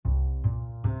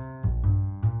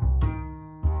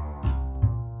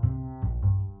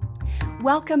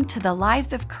Welcome to the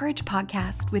Lives of Courage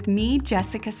podcast with me,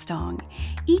 Jessica Stong.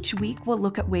 Each week, we'll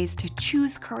look at ways to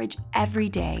choose courage every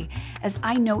day, as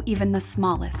I know even the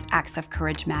smallest acts of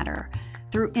courage matter.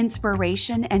 Through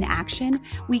inspiration and action,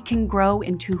 we can grow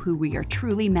into who we are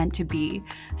truly meant to be.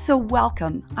 So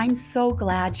welcome. I'm so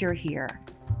glad you're here.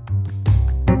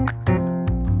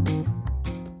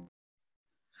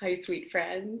 Hi, sweet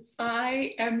friends.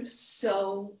 I am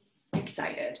so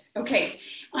excited. Okay,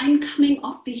 I'm coming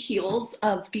off the heels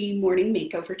of the Morning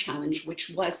Makeover Challenge,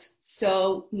 which was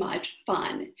so much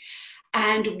fun.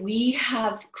 And we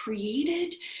have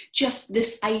created just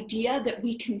this idea that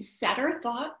we can set our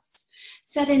thoughts,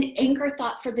 set an anchor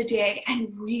thought for the day,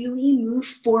 and really move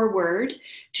forward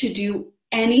to do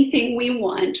anything we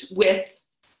want with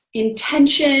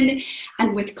intention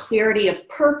and with clarity of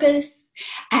purpose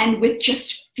and with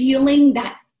just feeling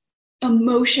that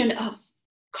emotion of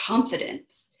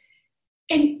confidence.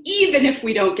 And even if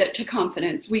we don't get to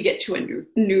confidence, we get to a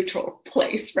neutral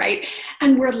place, right?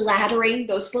 And we're laddering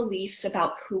those beliefs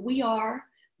about who we are,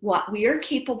 what we are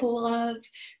capable of,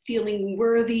 feeling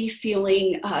worthy,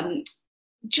 feeling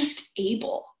just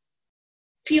able,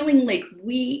 feeling like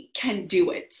we can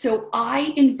do it. So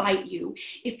I invite you,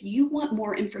 if you want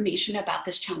more information about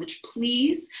this challenge,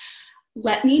 please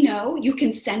let me know. You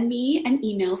can send me an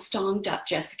email,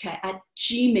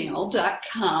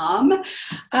 stong.jessica@gmail.com.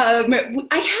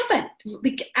 I have a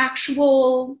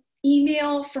actual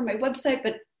email for my website,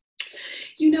 but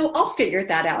I'll figure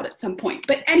that out at some point.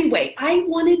 But anyway, I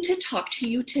wanted to talk to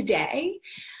you today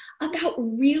about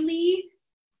really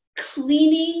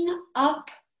cleaning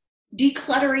up,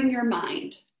 decluttering your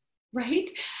mind.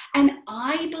 Right? And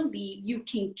I believe you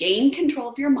can gain control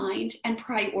of your mind and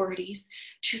priorities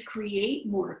to create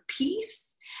more peace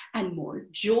and more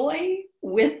joy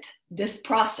with this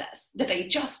process that I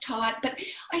just taught. But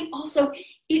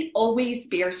it always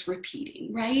bears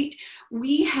repeating, right?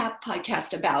 We have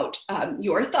podcasts about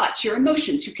your thoughts, your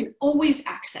emotions. You can always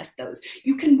access those.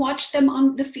 You can watch them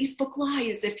on the Facebook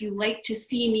Lives if you like to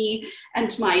see me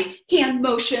and my hand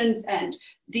motions and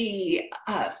the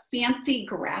fancy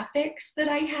graphics that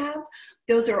I have.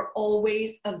 Those are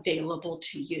always available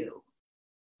to you.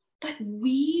 But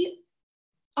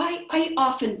I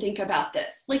often think about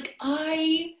this.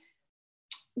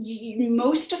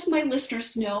 Most of my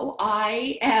listeners know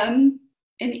I am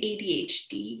an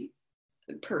ADHD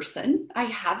person. I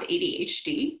have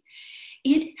ADHD.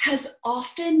 It has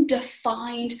often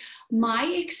defined my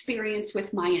experience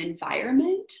with my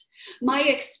environment, my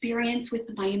experience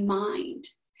with my mind.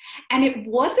 And it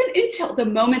wasn't until the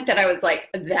moment that I was like,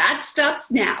 that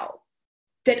stops now,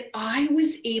 that I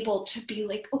was able to be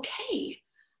like, okay,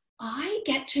 I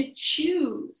get to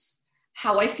choose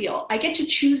how I feel. I get to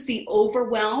choose the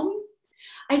overwhelm.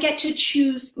 I get to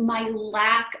choose my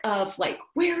lack of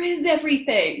where is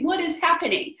everything? What is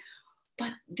happening?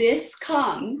 But this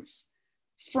comes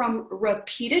from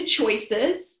repeated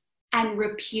choices and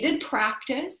repeated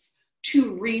practice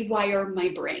to rewire my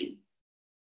brain.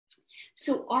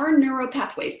 So our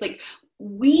neuropathways,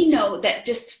 we know that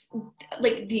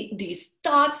these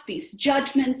thoughts, these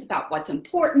judgments about what's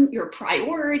important, your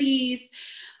priorities,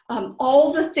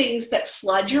 all the things that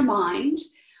flood your mind,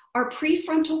 our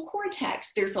prefrontal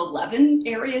cortex. There's 11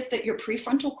 areas that your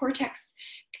prefrontal cortex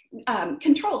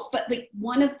controls, but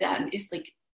one of them is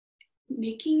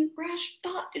making rash,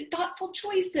 thoughtful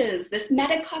choices, this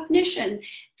metacognition,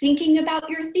 thinking about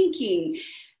your thinking,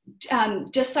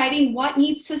 deciding what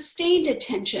needs sustained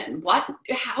attention,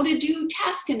 how to do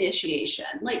task initiation.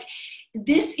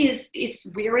 It's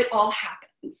where it all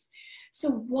happens. So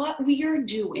what we are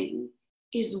doing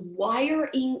is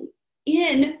wiring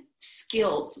in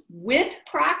skills with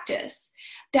practice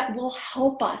that will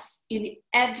help us in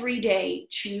every day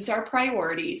choose our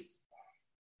priorities,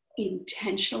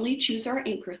 intentionally choose our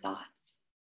anchor thoughts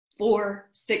for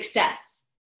success.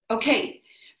 Okay,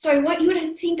 so I want you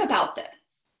to think about this.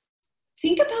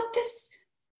 Think about this.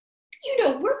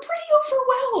 We're pretty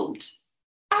overwhelmed,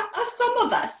 some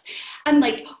of us, and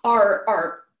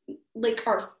our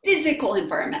physical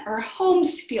environment, our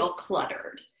homes feel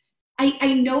cluttered.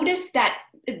 I notice that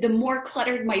the more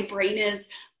cluttered my brain is,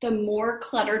 the more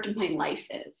cluttered my life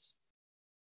is.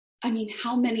 I mean,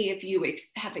 how many of you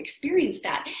have experienced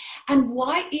that? And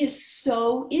what is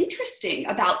so interesting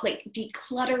about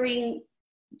decluttering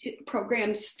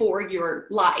programs for your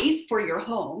life, for your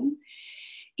home,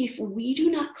 if we do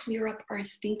not clear up our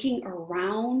thinking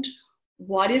around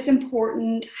what is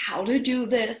important, how to do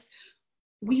this,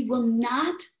 we will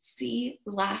not see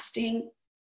lasting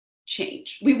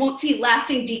change. We won't see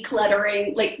lasting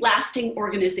decluttering, lasting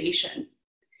organization.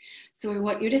 So I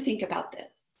want you to think about this.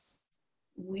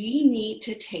 we need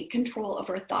to take control of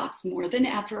our thoughts more than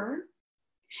ever.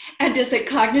 And as a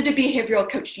cognitive behavioral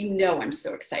coach, you know I'm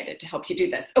so excited to help you do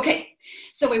this. Okay,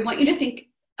 so I want you to think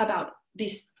about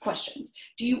these questions.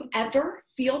 Do you ever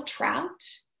feel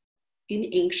trapped in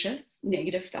anxious,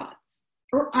 negative thoughts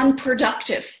or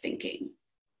unproductive thinking?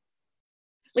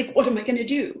 Like, what am I going to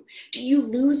do? Do you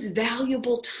lose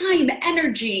valuable time,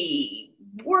 energy,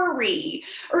 worry,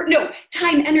 or no,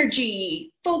 time,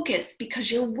 energy, focus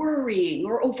because you're worrying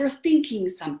or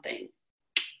overthinking something?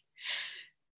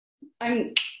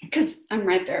 Because I'm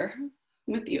right there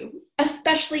with you.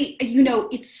 Especially,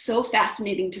 it's so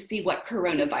fascinating to see what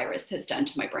coronavirus has done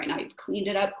to my brain. I cleaned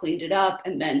it up,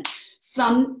 and then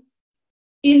some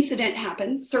incident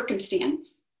happened,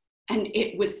 circumstance, and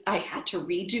I had to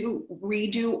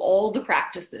redo all the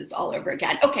practices all over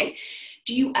again. Okay,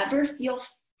 do you ever feel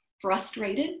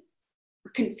frustrated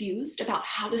or confused about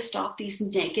how to stop these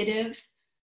negative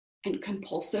and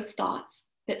compulsive thoughts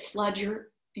that flood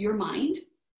your mind?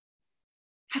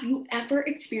 Have you ever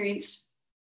experienced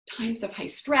times of high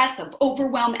stress, of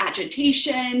overwhelm,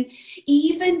 agitation,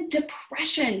 even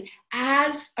depression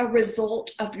as a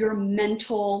result of your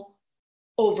mental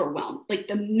overwhelm, like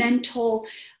the mental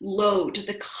load,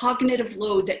 the cognitive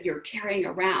load that you're carrying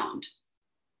around?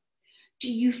 Do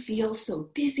you feel so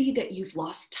busy that you've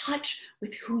lost touch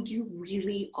with who you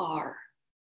really are?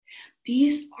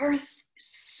 These are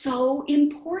so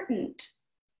important.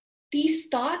 These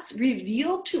thoughts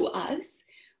reveal to us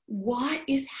what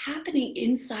is happening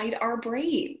inside our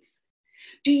brains.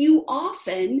 Do you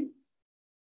often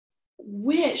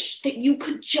wish that you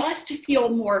could just feel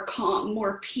more calm,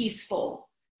 more peaceful?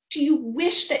 Do you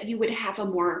wish that you would have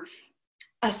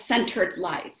a centered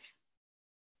life?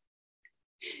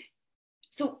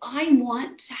 So I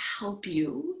want to help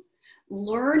you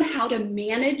learn how to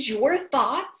manage your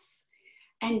thoughts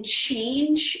and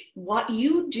change what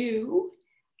you do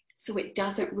so it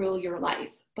doesn't rule your life.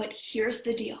 But here's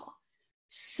the deal.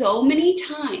 So many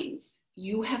times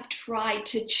you have tried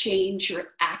to change your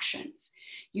actions.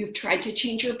 You've tried to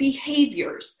change your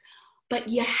behaviors, but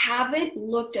you haven't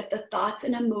looked at the thoughts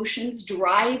and emotions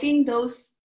driving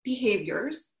those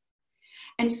behaviors.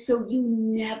 And so you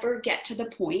never get to the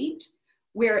point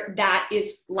where that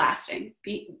is lasting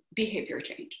behavior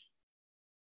change.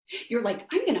 You're like,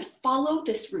 I'm going to follow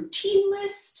this routine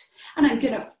list, and I'm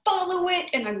going to follow it,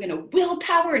 and I'm going to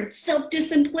willpower and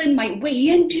self-discipline my way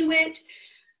into it.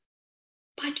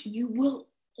 But you will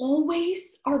always,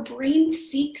 our brain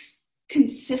seeks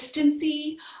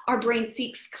consistency, our brain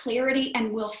seeks clarity,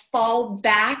 and will fall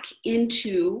back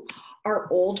into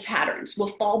our old patterns. We'll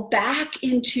fall back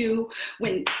into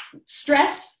when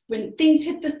things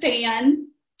hit the fan,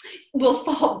 we'll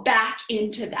fall back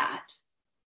into that.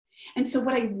 And so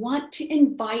what I want to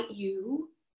invite you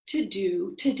to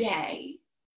do today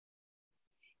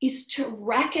is to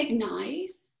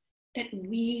recognize that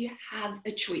we have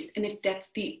a choice. And if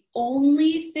that's the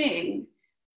only thing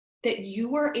that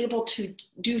you are able to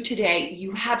do today,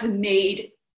 you have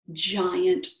made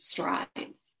giant strides.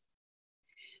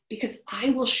 Because I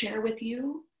will share with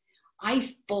you,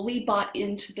 I fully bought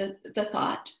into the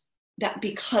thought that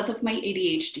because of my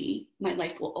ADHD, my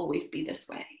life will always be this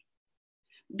way.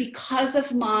 Because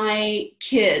of my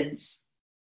kids,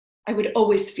 I would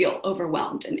always feel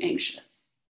overwhelmed and anxious.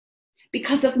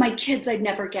 Because of my kids, I'd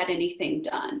never get anything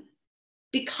done.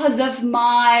 Because of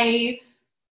my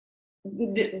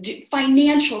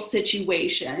financial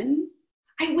situation,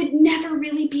 I would never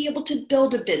really be able to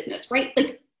build a business, right?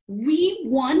 Like,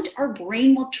 our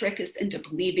brain will trick us into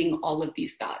believing all of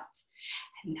these thoughts.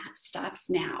 And that stops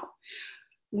now.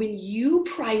 When you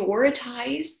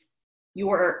prioritize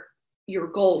your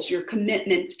goals, your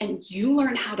commitments, and you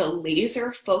learn how to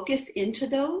laser focus into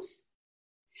those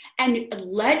and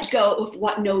let go of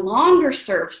what no longer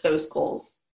serves those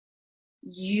goals,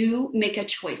 you make a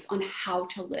choice on how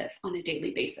to live on a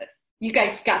daily basis. You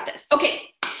guys got this. Okay,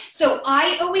 so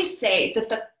I always say that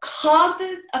the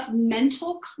causes of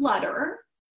mental clutter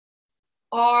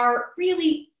are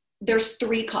really, there's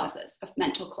 3 causes of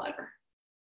mental clutter.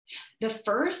 The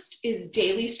first is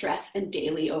daily stress and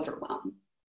daily overwhelm.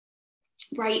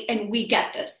 Right? And we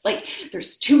get this. Like,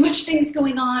 there's too much things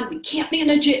going on. We can't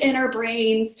manage it in our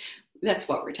brains. That's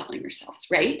what we're telling ourselves,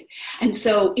 right? And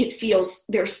so it feels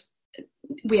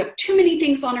we have too many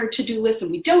things on our to-do list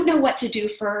and we don't know what to do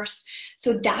first.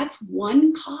 So that's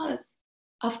one cause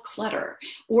of clutter.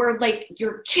 Or like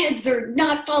your kids are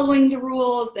not following the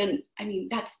rules. And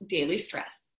that's daily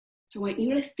stress. So I want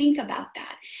you to think about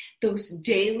that, those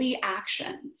daily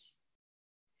actions.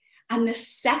 And the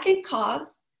second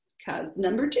cause cause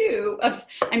number two of,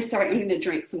 I'm sorry, I'm going to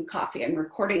drink some coffee. I'm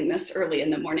recording this early in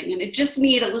the morning and it just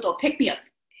need a little pick me up.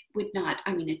 It would not,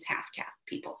 I mean, it's half caff,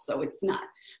 people, so it's not.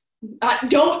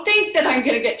 Don't think that I'm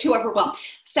going to get too overwhelmed.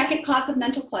 Second cause of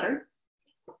mental clutter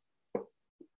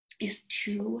is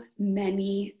too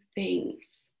many things,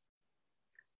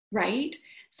 right?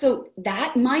 So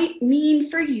that might mean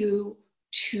for you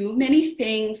too many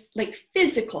things, like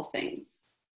physical things.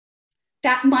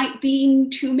 That might mean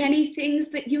too many things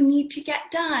that you need to get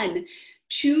done,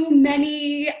 too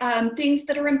many things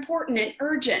that are important and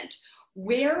urgent.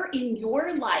 Where in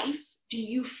your life do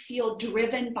you feel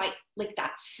driven by like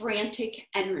that frantic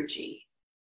energy?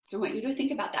 So I want you to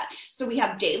think about that. So we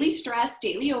have daily stress,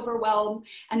 daily overwhelm,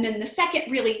 and then the second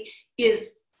really is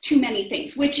too many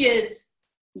things, which is,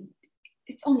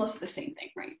 it's almost the same thing,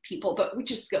 right, people? But we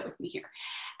just go with me here.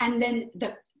 And then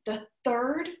the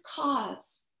third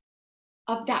cause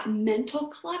of that mental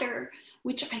clutter,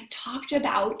 which I talked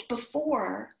about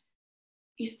before,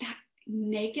 is that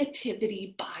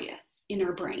negativity bias in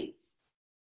our brains.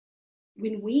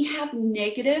 When we have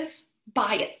negative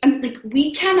bias, I mean, like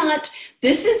we cannot,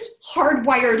 this is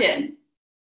hardwired in.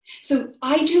 So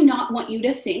I do not want you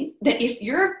to think that if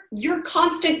your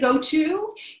constant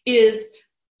go-to is,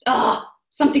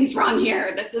 something's wrong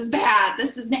here, this is bad,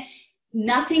 this is,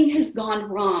 nothing has gone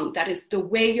wrong. That is the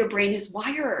way your brain is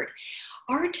wired.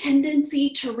 Our tendency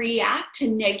to react to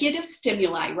negative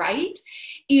stimuli, right,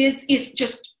 is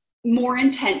just more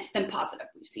intense than positive.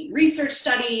 We've seen research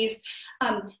studies.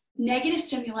 Negative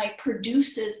stimuli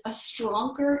produces a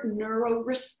stronger neural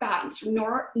response,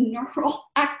 neural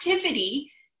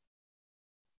activity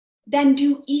than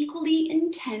do equally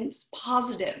intense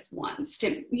positive ones.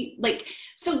 Like,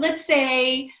 so let's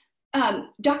say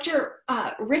Dr.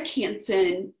 Rick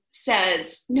Hansen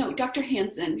says, no, Dr.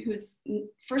 Hansen, whose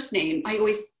first name,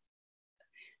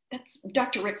 that's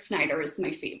Dr. Rick Snyder is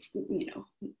my favorite,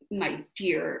 my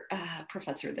dear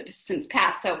professor that has since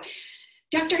passed. So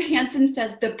Dr. Hansen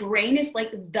says the brain is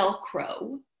like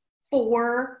Velcro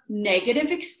for negative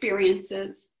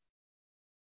experiences,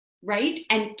 right?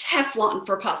 And Teflon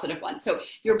for positive ones. So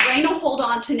your brain will hold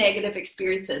on to negative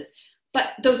experiences,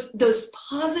 but those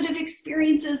positive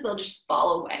experiences, they'll just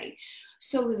fall away.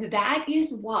 So that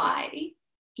is why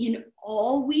in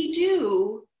all we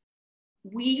do,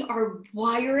 we are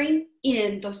wiring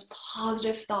in those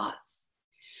positive thoughts.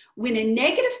 When a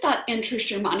negative thought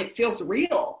enters your mind, it feels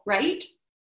real, right?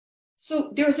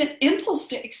 So there's an impulse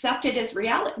to accept it as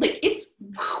reality. Like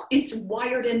it's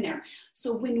wired in there.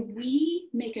 So when we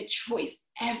make a choice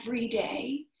every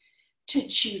day to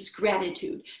choose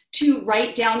gratitude, to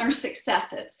write down our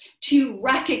successes, to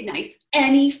recognize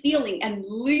any feeling and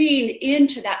lean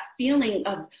into that feeling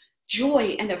of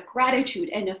joy and of gratitude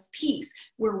and of peace,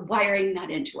 we're wiring that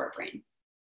into our brain.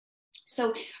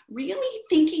 So really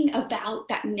thinking about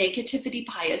that negativity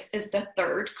bias is the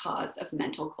third cause of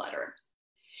mental clutter.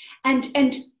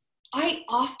 And I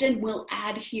often will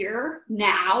add here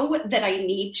now that I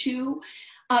need to,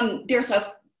 there's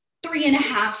a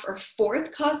 3.5 or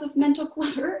fourth cause of mental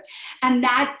clutter, and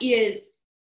that is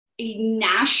a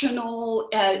national,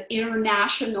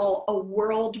 international, a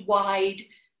worldwide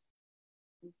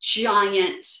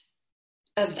giant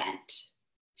event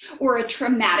or a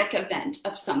traumatic event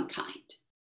of some kind.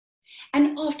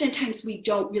 And oftentimes we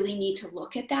don't really need to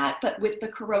look at that, but with the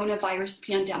coronavirus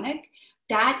pandemic,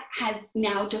 that has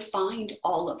now defined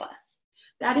all of us.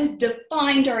 That has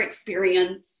defined our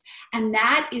experience, and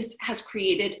that has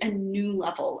created a new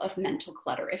level of mental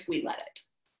clutter if we let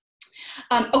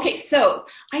it. Okay, so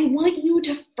I want you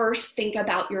to first think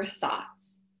about your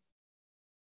thoughts.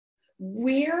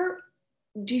 Where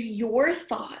do your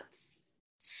thoughts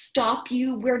stop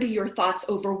you? Where do your thoughts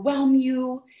overwhelm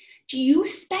you? Do you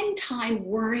spend time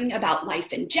worrying about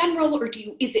life in general, or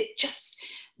is it just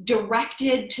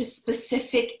directed to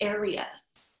specific areas?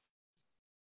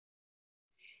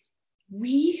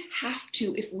 We have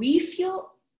to, if we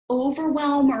feel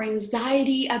overwhelm or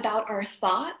anxiety about our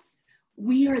thoughts,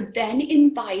 we are then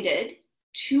invited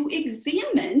to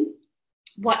examine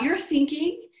what you're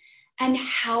thinking and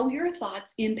how your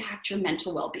thoughts impact your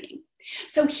mental well-being.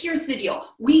 So here's the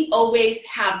deal. We always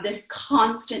have this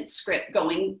constant script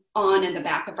going on in the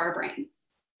back of our brains.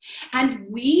 And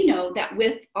we know that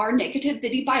with our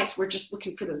negativity bias, we're just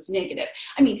looking for those negative.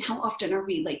 I mean, how often are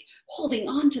we like holding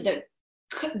on to the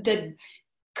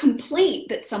complaint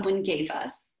that someone gave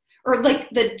us, or like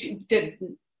the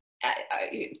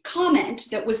comment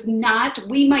that was not,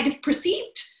 we might have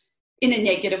perceived in a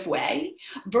negative way,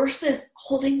 versus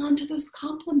holding on to those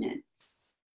compliments.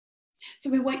 So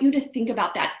we want you to think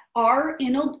about that. our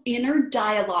inner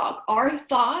dialogue, our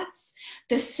thoughts,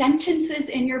 the sentences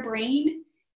in your brain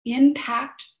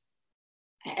impact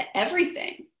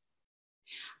everything.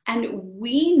 And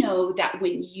we know that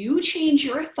when you change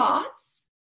your thoughts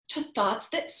to thoughts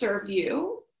that serve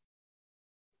you,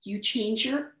 you change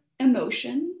your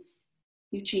emotions,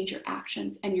 you change your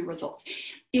actions and your results.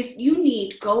 If you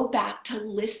need, go back to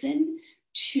listen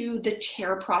to the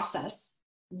TEAR process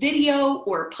video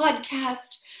or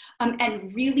podcast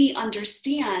and really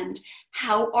understand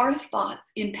how our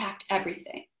thoughts impact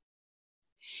everything.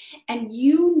 And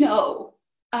you know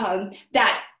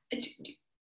that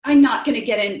I'm not going to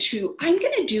get into, I'm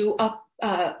going to do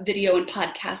a video and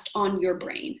podcast on your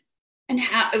brain and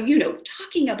how,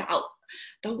 talking about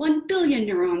the 1 billion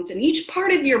neurons in each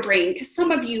part of your brain, because some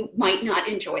of you might not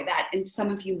enjoy that and some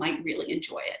of you might really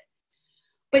enjoy it.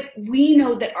 But we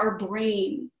know that our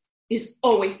brain is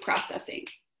always processing.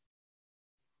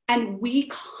 And we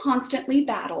constantly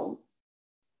battle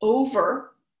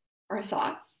over our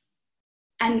thoughts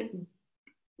and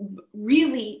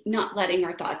really not letting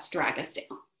our thoughts drag us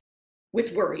down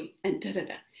with worry and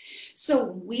da-da-da. So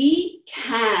we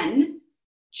can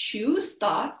choose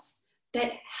thoughts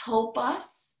that help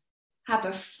us have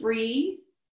a freedom,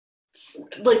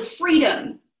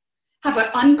 have an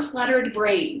uncluttered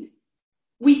brain.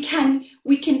 We can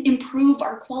improve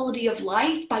our quality of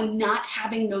life by not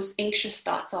having those anxious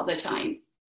thoughts all the time.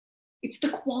 It's the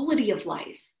quality of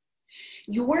life.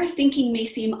 Your thinking may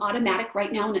seem automatic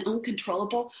right now and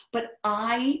uncontrollable, but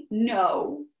I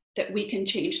know that we can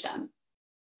change them.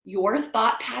 Your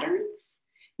thought patterns,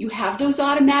 you have those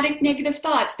automatic negative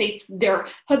thoughts. They're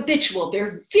habitual.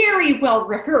 They're very well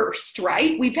rehearsed,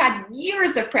 right? We've had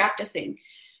years of practicing,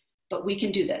 but we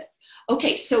can do this.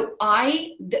 Okay, so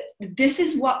this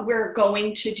is what we're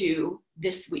going to do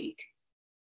this week.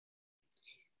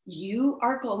 You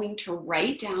are going to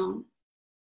write down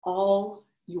all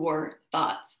your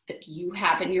thoughts that you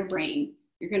have in your brain.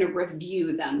 You're going to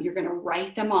review them. You're going to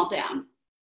write them all down.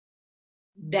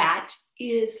 That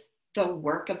is the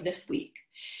work of this week.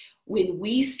 When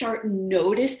we start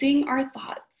noticing our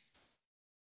thoughts,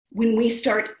 when we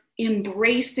start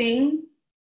embracing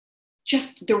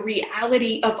just the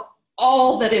reality of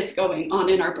all that is going on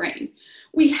in our brain,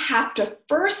 we have to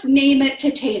first name it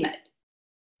to tame it.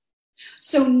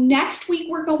 So next week,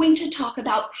 we're going to talk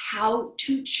about how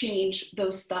to change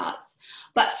those thoughts.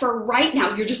 But for right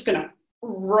now, you're just going to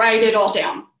write it all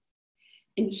down.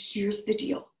 And here's the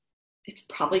deal. It's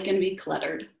probably going to be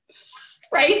cluttered,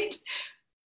 right?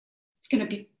 It's going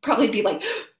to probably be like,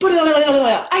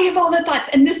 I have all the thoughts,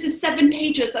 and this is 7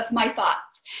 pages of my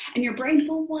thoughts. And your brain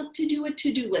will want to do a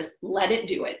to-do list. Let it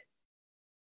do it.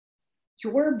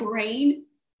 Your brain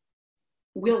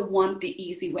will want the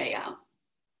easy way out.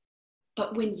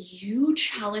 But when you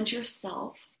challenge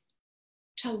yourself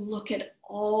to look at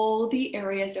all the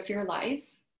areas of your life,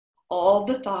 all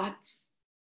the thoughts,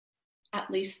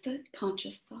 at least the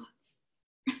conscious thoughts.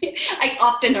 I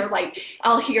often are like,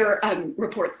 I'll hear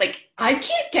reports like, I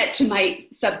can't get to my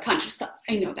subconscious thoughts.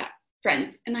 I know that,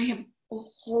 friends. And I have a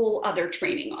whole other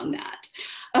training on that.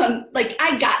 Like,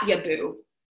 I got you, boo.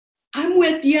 I'm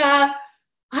with ya.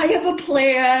 I have a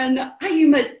plan. I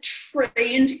am a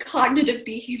trained cognitive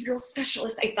behavioral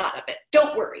specialist. I thought of it.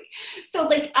 Don't worry. So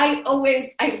like, I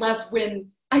love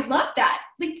that.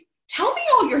 Like, tell me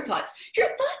all your thoughts. Your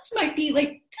thoughts might be like,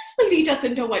 this lady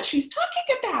doesn't know what she's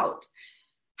talking about.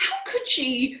 How could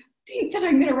she think that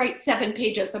I'm going to write 7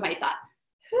 pages of my thought?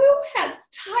 Who has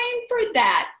time for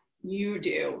that? You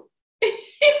do.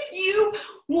 If you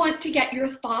want to get your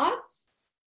thoughts,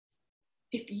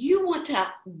 if you want to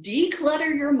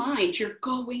declutter your mind, you're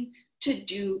going to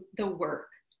do the work.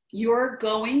 You're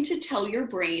going to tell your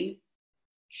brain,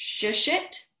 shush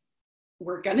it.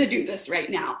 We're going to do this right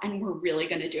now, and we're really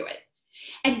going to do it.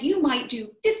 And you might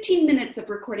do 15 minutes of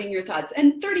recording your thoughts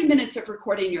and 30 minutes of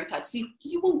recording your thoughts.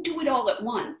 You won't do it all at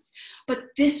once. But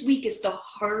this week is the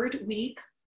hard week.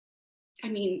 I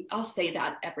mean, I'll say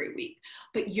that every week.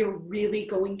 But you're really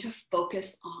going to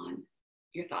focus on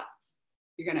your thoughts.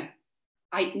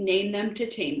 I name them to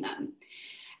tame them.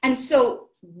 And so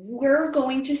we're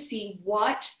going to see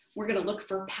we're going to look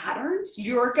for patterns.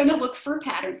 You're going to look for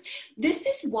patterns. This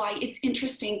is why it's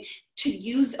interesting to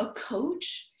use a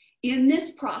coach in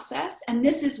this process. And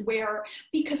this is where,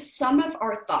 because some of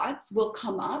our thoughts will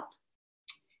come up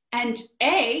and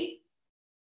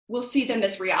we'll see them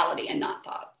as reality and not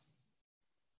thoughts.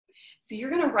 So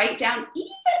you're going to write down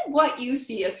even what you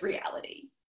see as reality.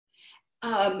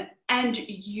 And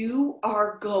you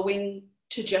are going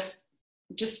to just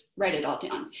write it all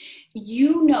down.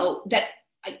 You know that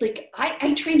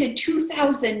I trained in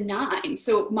 2009.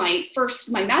 So my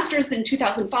master's in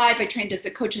 2005, I trained as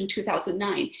a coach in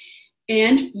 2009.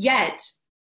 And yet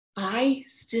I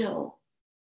still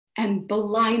am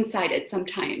blindsided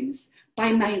sometimes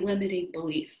by my limiting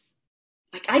beliefs.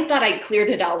 Like I thought I cleared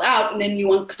it all out, and then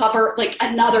you uncover like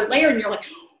another layer and you're like,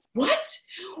 what?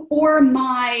 Or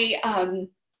my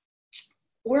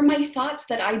thoughts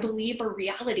that I believe are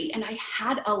reality. And I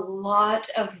had a lot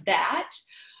of that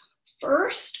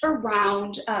first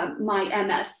around my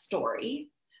MS story.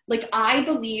 Like I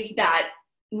believe that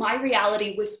my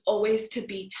reality was always to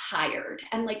be tired,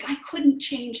 and like I couldn't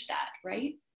change that,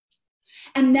 right?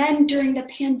 And then during the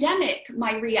pandemic,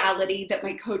 my reality that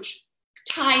my coach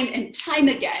time and time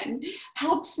again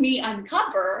helps me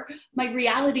uncover, my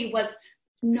reality was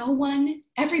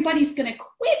everybody's going to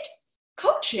quit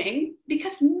coaching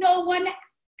because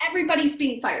everybody's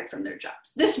being fired from their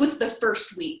jobs. This was the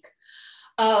first week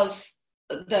of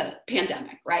the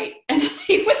pandemic, right? And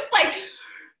I was like,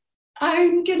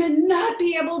 I'm going to not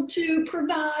be able to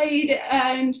provide,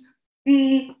 and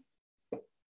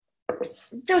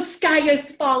the sky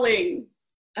is falling.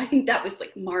 I think that was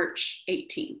like March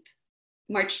 18th,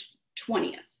 March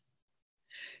 20th.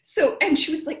 So, and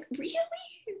she was like, really?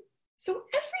 So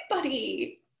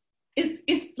everybody is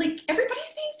like,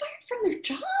 everybody's being fired from their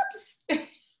jobs.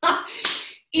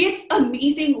 It's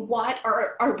amazing what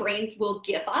our brains will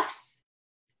give us,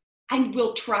 and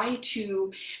we'll try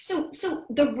to. So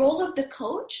the role of the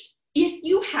coach, if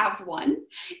you have one,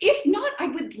 if not, I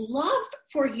would love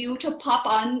for you to pop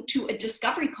on to a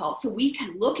discovery call so we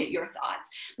can look at your thoughts.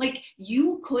 Like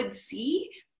you could see,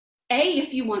 A,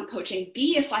 if you want coaching,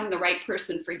 B, if I'm the right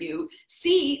person for you,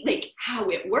 C, like how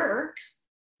it works.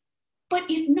 But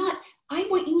if not, I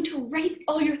want you to write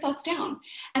all your thoughts down,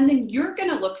 and then you're going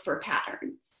to look for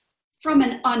patterns from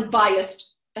an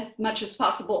unbiased, as much as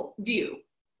possible, view.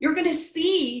 You're going to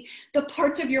see the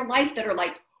parts of your life that are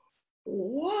like,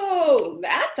 whoa,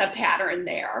 that's a pattern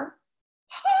there.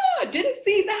 Didn't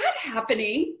see that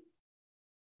happening.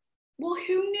 Well,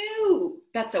 who knew?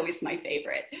 That's always my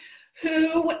favorite.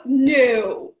 Who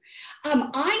knew?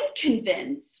 I'm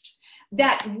convinced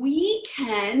that we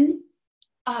can,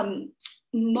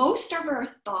 most of our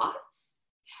thoughts,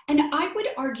 and I would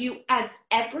argue as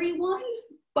everyone,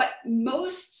 but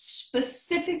most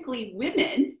specifically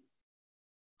women,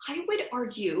 I would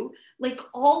argue like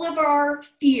all of our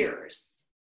fears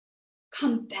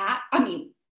come back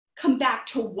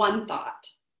to one thought.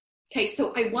 Okay,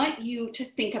 so I want you to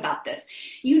think about this.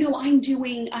 You know, I'm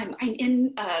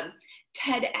in a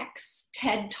TED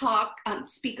Talk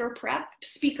speaker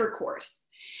course.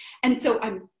 And so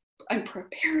I'm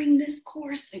preparing this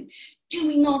course. I'm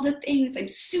doing all the things. I'm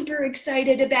super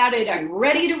excited about it. I'm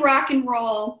ready to rock and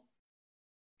roll.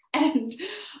 And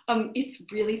it's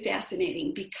really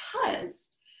fascinating because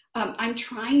I'm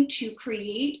trying to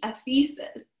create a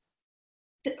thesis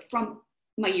from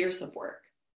my years of work.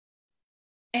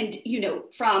 And, you know,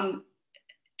 from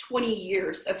 20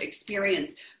 years of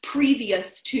experience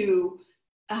previous to,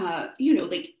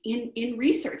 like in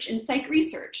research, in psych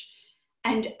research.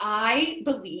 And I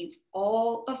believe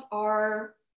all of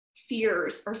our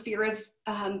fears, our fear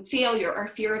of failure, our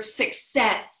fear of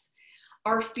success,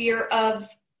 our fear of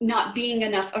not being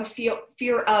enough, our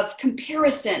fear of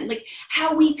comparison, like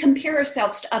how we compare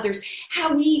ourselves to others,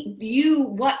 how we view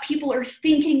what people are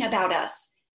thinking about us.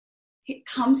 It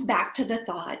comes back to the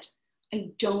thought,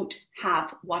 I don't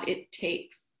have what it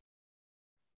takes.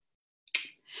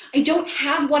 I don't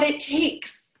have what it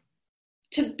takes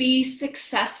to be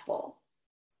successful.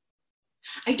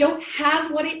 I don't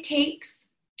have what it takes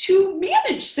to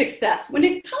manage success when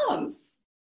it comes.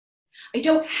 I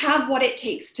don't have what it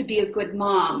takes to be a good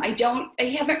mom. I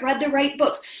haven't read the right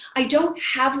books. I don't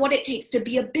have what it takes to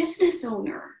be a business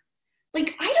owner.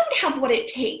 Like, I don't have what it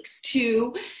takes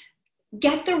to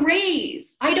get the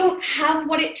raise. I don't have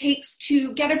what it takes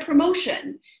to get a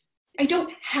promotion. I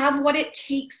don't have what it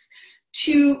takes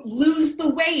to lose the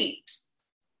weight.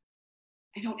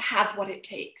 I don't have what it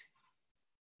takes.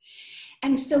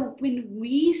 And so when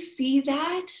we see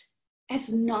that as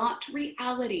not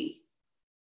reality,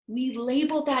 we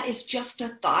label that as just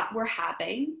a thought we're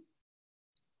having,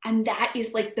 and that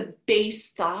is like the base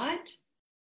thought.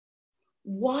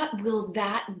 What will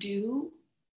that do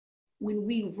when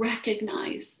we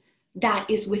recognize that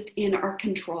is within our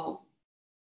control?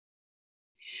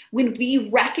 When we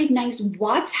recognize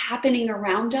what's happening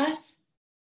around us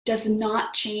does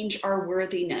not change our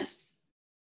worthiness.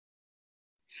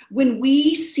 When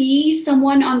we see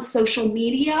someone on social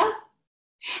media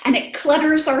and it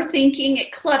clutters our thinking,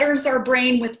 it clutters our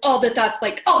brain with all the thoughts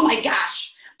like, oh my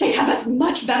gosh, they have a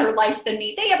much better life than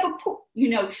me. They have a pool.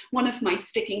 One of my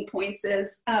sticking points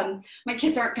is my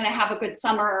kids aren't going to have a good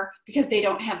summer because they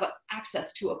don't have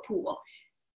access to a pool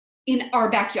in our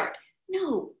backyard.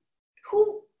 No,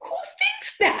 who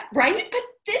thinks that, right? But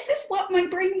this is what my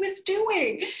brain was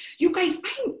doing. You guys,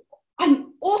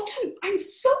 I'm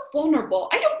so vulnerable.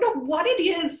 I don't know what it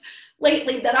is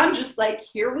lately that I'm just like,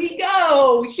 here we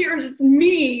go. Here's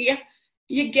me.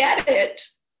 You get it.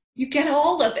 You get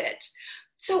all of it.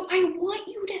 So I want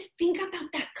you to think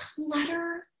about that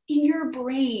clutter in your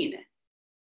brain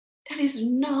that is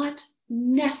not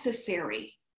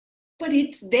necessary, but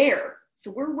it's there.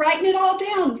 So we're writing it all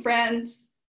down, friends.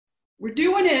 We're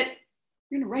doing it.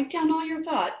 You're going to write down all your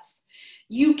thoughts.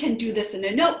 You can do this in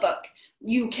a notebook.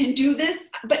 You can do this,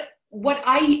 but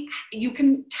you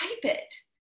can type it.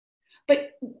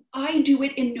 But I do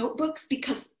it in notebooks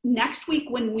because next week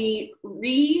when we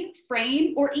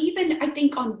reframe, or even I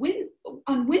think on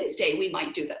Wednesday, we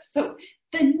might do this. So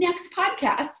the next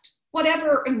podcast,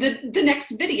 whatever, the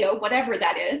next video, whatever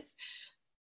that is,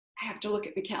 I have to look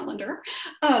at my calendar.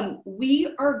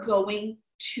 We are going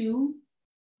to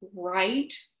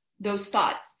write those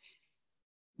thoughts,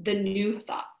 the new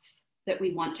thoughts that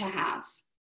we want to have.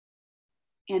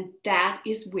 And that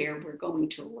is where we're going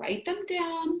to write them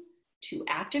down to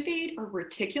activate our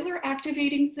reticular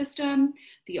activating system,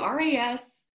 the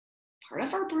RAS, part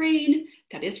of our brain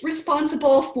that is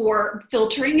responsible for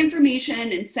filtering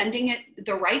information and sending it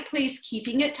the right place,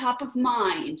 keeping it top of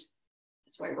mind.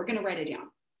 That's why we're going to write it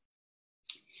down.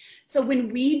 So when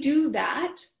we do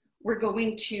that,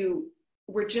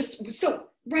 so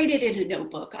write it in a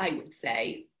notebook, I would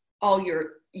say, all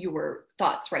your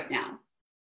thoughts right now.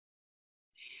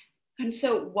 And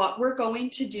so what we're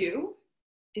going to do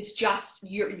is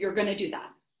you're going to do that.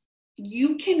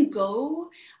 You can go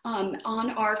on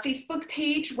our Facebook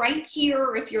page right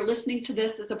here, if you're listening to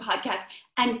this as a podcast,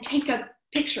 and take a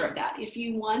picture of that. If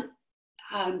you want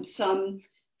some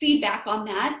feedback on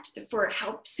that for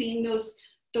help seeing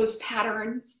those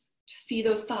patterns, to see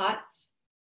those thoughts.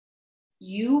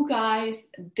 You guys,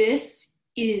 this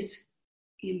is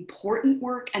important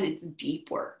work and it's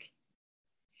deep work.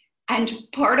 And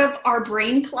part of our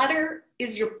brain clutter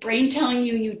is your brain telling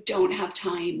you don't have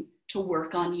time to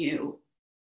work on you,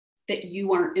 that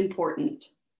you aren't important,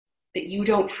 that you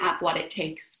don't have what it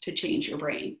takes to change your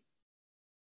brain.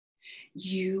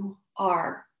 You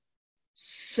are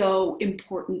so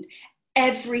important.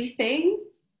 Everything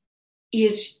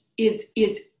is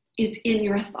in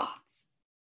your thoughts.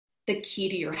 The key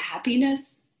to your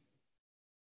happiness,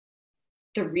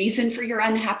 the reason for your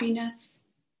unhappiness,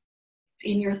 it's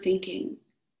in your thinking.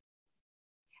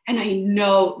 And I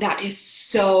know that is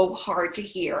so hard to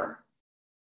hear.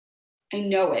 I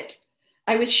know it.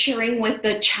 I was sharing with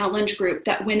the challenge group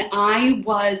that when I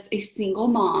was a single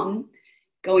mom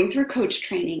going through coach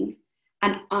training,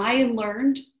 and I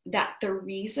learned that the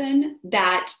reason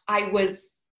that I was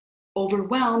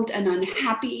overwhelmed and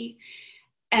unhappy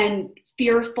and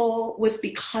fearful was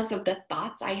because of the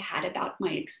thoughts I had about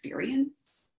my experience.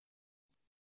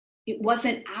 It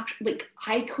wasn't actually like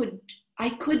I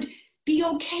could be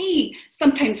okay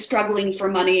sometimes struggling for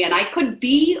money, and I could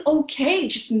be okay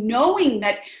just knowing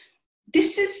that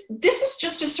this is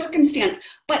just a circumstance,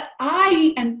 but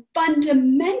I am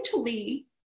fundamentally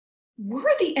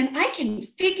worthy and I can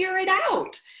figure it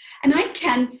out, and I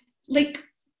can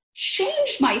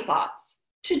change my thoughts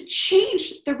to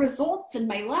change the results in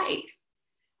my life.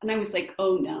 And I was like,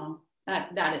 oh no,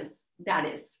 that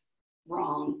is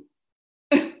wrong.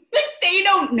 They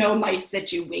don't know my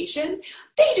situation.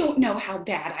 They don't know how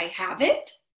bad I have it.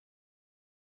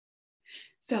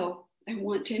 So I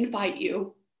want to invite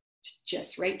you to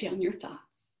just write down your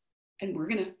thoughts. And we're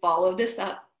going to follow this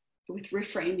up with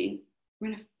reframing. We're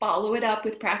going to follow it up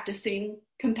with practicing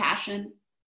compassion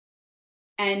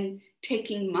and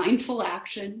taking mindful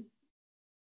action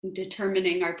and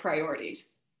determining our priorities.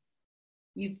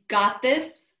 You've got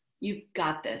this. You've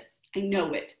got this. I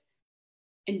know it.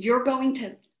 And you're going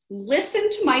to listen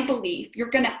to my belief. You're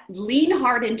going to lean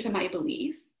hard into my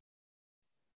belief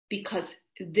because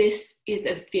this is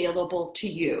available to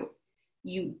you.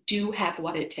 You do have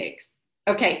what it takes.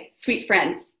 Okay, sweet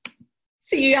friends.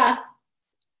 See ya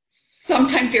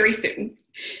sometime very soon.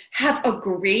 Have a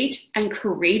great and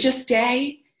courageous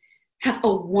day. Have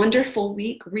a wonderful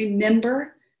week.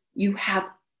 Remember, you have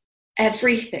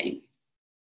everything.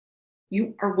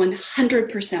 You are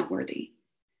 100% worthy.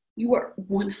 You are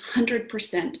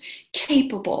 100%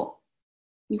 capable.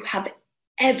 You have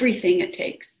everything it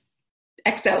takes.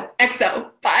 XO,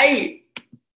 bye.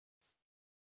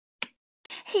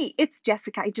 Hey, it's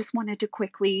Jessica. I just wanted to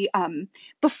quickly,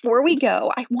 before we go,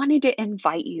 I wanted to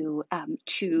invite you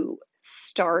to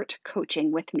start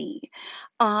coaching with me.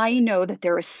 I know that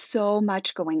there is so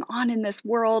much going on in this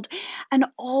world, and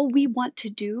all we want to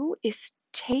do is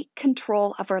take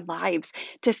control of our lives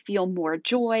to feel more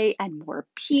joy and more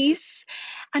peace.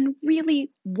 And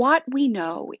really, what we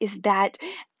know is that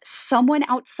someone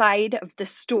outside of the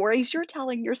stories you're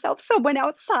telling yourself, someone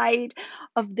outside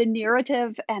of the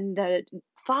narrative and the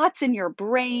thoughts in your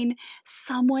brain,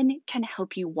 someone can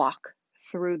help you walk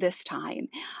through this time.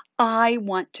 I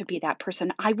want to be that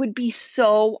person. I would be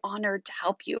so honored to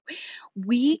help you.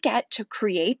 We get to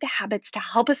create the habits to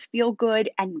help us feel good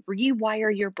and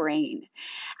rewire your brain.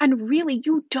 And really,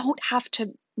 you don't have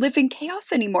to live in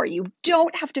chaos anymore. You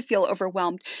don't have to feel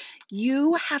overwhelmed.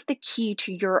 You have the key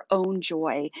to your own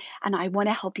joy. And I want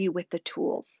to help you with the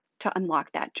tools to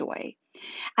unlock that joy.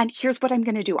 And here's what I'm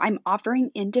going to do. I'm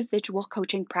offering individual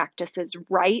coaching practices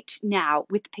right now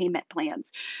with payment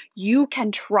plans. You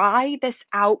can try this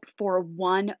out for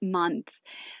 1 month.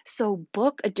 So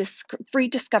book a free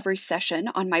discovery session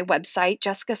on my website,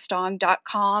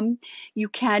 jessicastong.com. You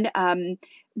can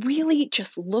really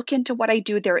just look into what I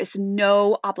do. There is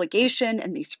no obligation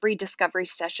in these free discovery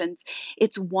sessions.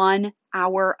 It's 1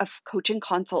 hour of coaching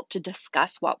consult to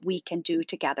discuss what we can do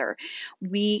together.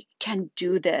 We can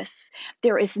do this.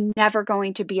 There is never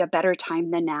going to be a better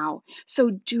time than now. So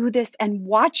do this and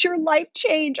watch your life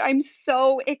change. I'm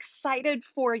so excited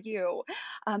for you.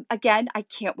 Again, I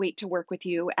can't wait to work with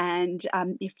you. And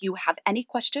if you have any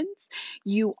questions,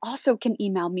 you also can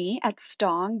email me at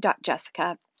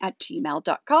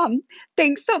stong.jessica@gmail.com.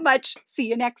 Thanks so much. See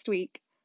you next week.